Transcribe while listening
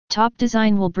Top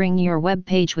Design will bring your web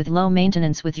page with low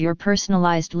maintenance with your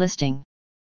personalized listing.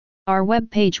 Our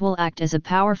web page will act as a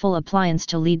powerful appliance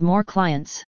to lead more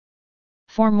clients.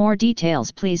 For more details,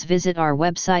 please visit our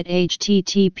website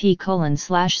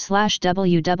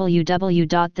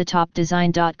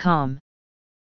http://www.thetopdesign.com.